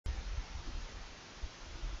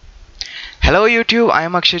Hello YouTube, I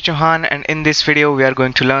am Akshay Chauhan and in this video we are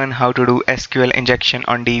going to learn how to do SQL injection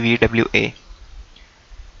on DVWA.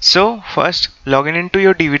 So first log in into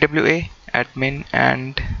your DVWA admin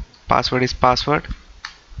and password is password.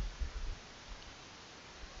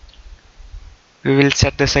 We will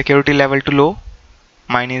set the security level to low.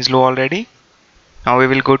 Mine is low already. Now we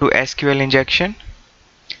will go to SQL injection.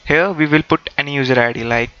 Here we will put any user ID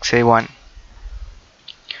like say 1.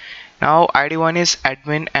 Now ID1 is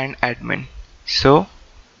admin and admin. So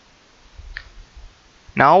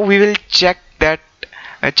now we will check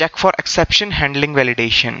for exception handling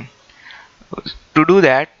validation. To do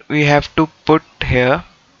that we have to put here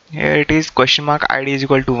it is question mark ID is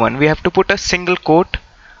equal to 1. We have to put a single quote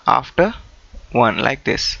after 1 like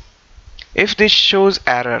this. If this shows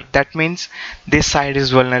error, that means this side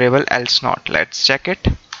is vulnerable, else not. Let's check it.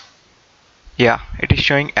 Yeah, it is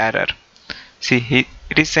showing error. See,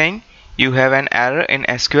 it is saying you have an error in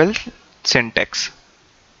SQL syntax.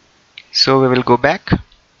 So we will go back.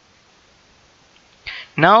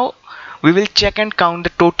 Now we will check and count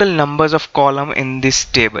the total numbers of column in this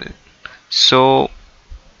table. So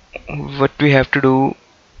what we have to do,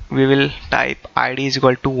 we will type ID is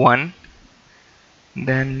equal to 1,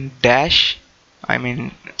 then dash,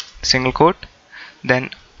 single quote,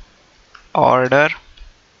 then order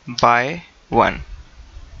by 1,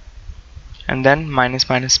 and then minus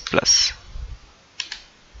minus plus.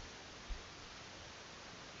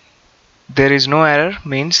 There is no error,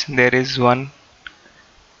 means there is one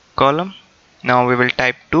column. Now we will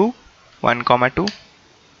type 2, 1 comma 2.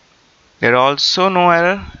 There also no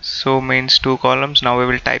error, so means 2 columns. Now we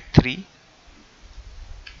will type 3.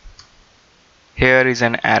 Here is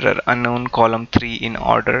an error, unknown column 3 in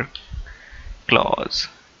order clause.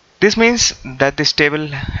 This means that this table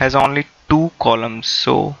has only 2 columns,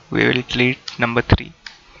 so we will delete number 3.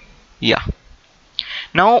 Yeah.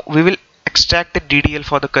 Now we will extract the DDL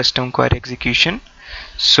for the custom query execution.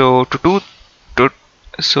 So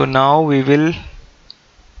so now we will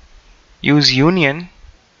use union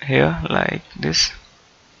here like this.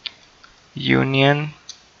 Union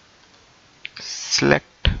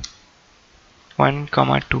select 1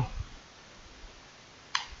 comma 2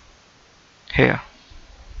 here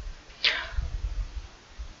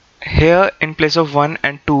in place of 1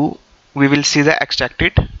 and 2 we will see the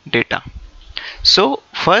extracted data. So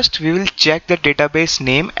first we will check the database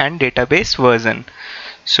name and database version.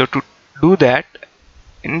 So to do that,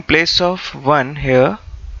 in place of 1 here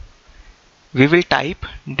we will type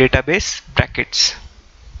database brackets,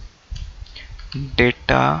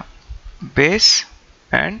 database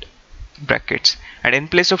and brackets, and in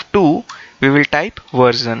place of 2 we will type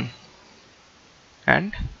version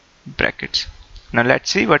and brackets. Now let's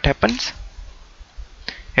see what happens.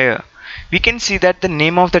 Here we can see that the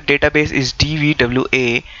name of the database is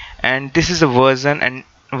DVWA and this is the version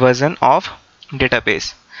of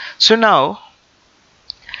database. So now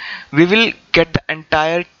we will get the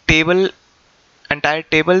entire tables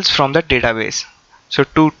from the database. So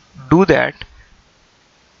to do that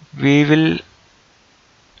we will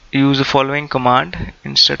use the following command.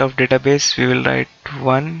 Instead of database we will write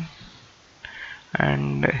 1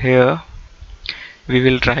 and here we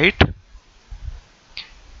will write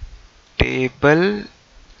table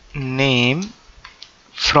name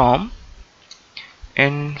from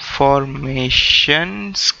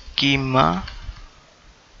information schema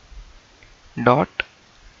dot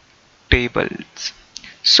tables.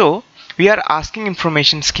 So we are asking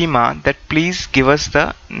information schema that please give us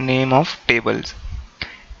the name of tables.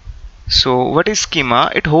 So what is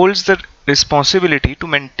schema? It holds the responsibility to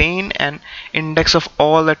maintain an index of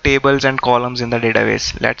all the tables and columns in the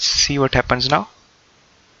database. Let's see what happens now.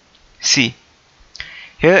 See,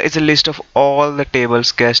 here is a list of all the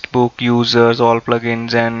tables, guest book, users, all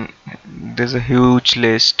plugins, and there's a huge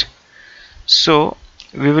list. So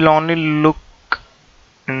we will only look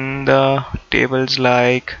in the tables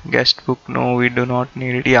like guest book. No, we do not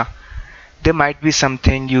need it. Yeah, there might be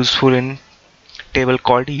something useful in table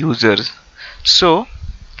called users. So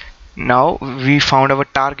now we found our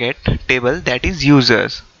target table, that is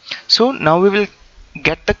users. So now we will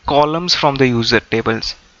get the columns from the user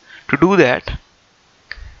tables. To do that,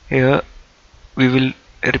 here we will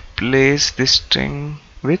replace this string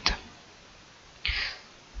with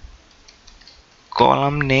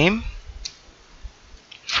column name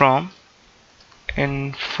from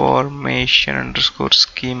information underscore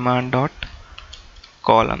schema dot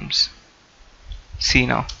columns. See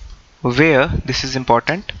now, where this is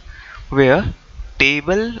important, where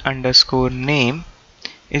table underscore name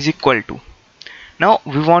is equal to. Now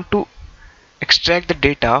we want to extract the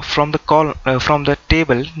data from the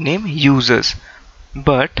table name users,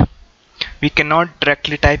 but we cannot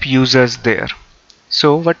directly type users there.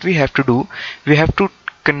 So what we have to do, we have to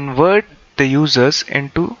convert the users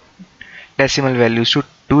into decimal values. To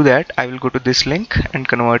do that, I will go to this link and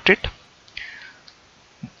convert it.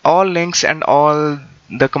 All links and all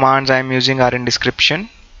the commands I am using are in description.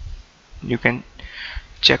 You can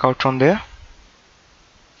check out from there.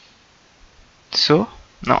 So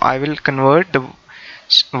now I will convert the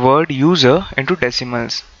word user into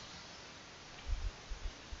decimals.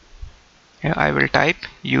 Here I will type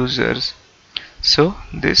users. So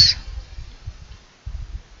this.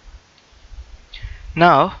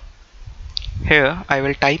 Now here I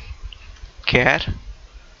will type char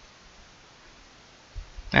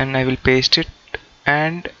and I will paste it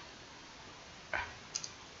and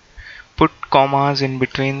put commas in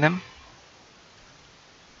between them.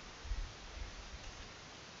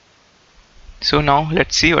 So now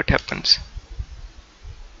let's see what happens.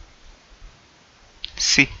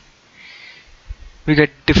 See, we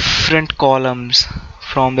get different columns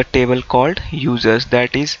from the table called users,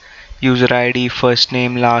 that is user ID, first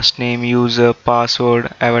name, last name, user,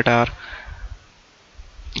 password, avatar,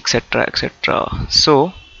 etc, etc.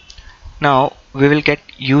 So now we will get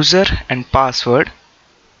user and password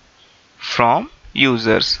from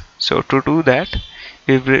users. So to do that,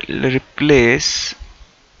 we will replace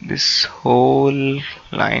this whole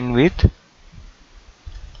line with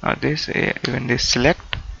even this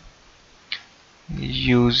select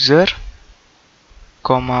user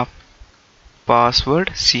comma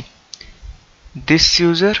password. See, this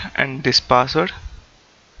user and this password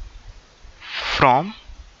from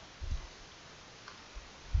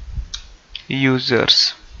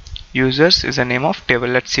users. Users is the name of table.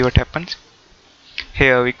 Let's see what happens.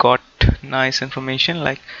 Here we got nice information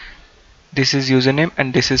like this is username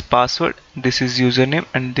and this is password, this is username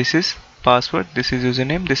and this is password, this is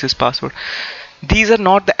username, this is password. These are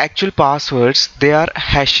not the actual passwords, they are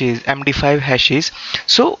hashes, MD5 hashes.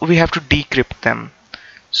 So we have to decrypt them.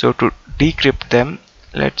 So to decrypt them,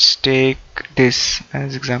 let's take this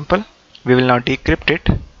as example. We will now decrypt it.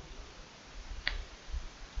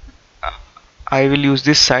 I will use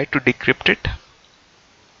this site to decrypt it.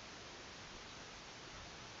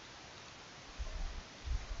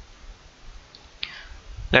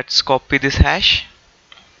 Let's copy this hash.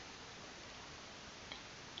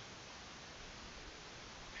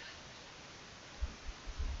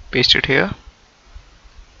 Paste it here.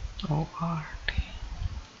 ORT.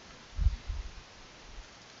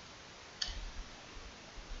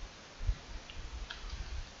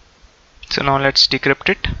 So now let's decrypt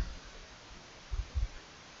it.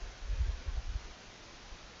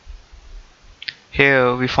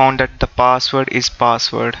 Here we found that the password is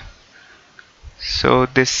password. So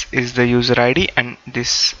this is the user ID and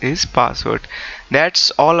this is password. That's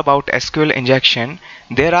all about SQL injection.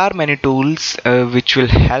 There are many tools which will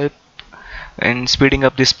help in speeding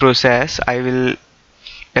up this process. I will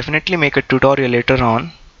definitely make a tutorial later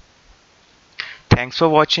on. Thanks for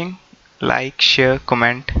watching. Like, share,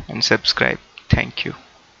 comment and subscribe. Thank you.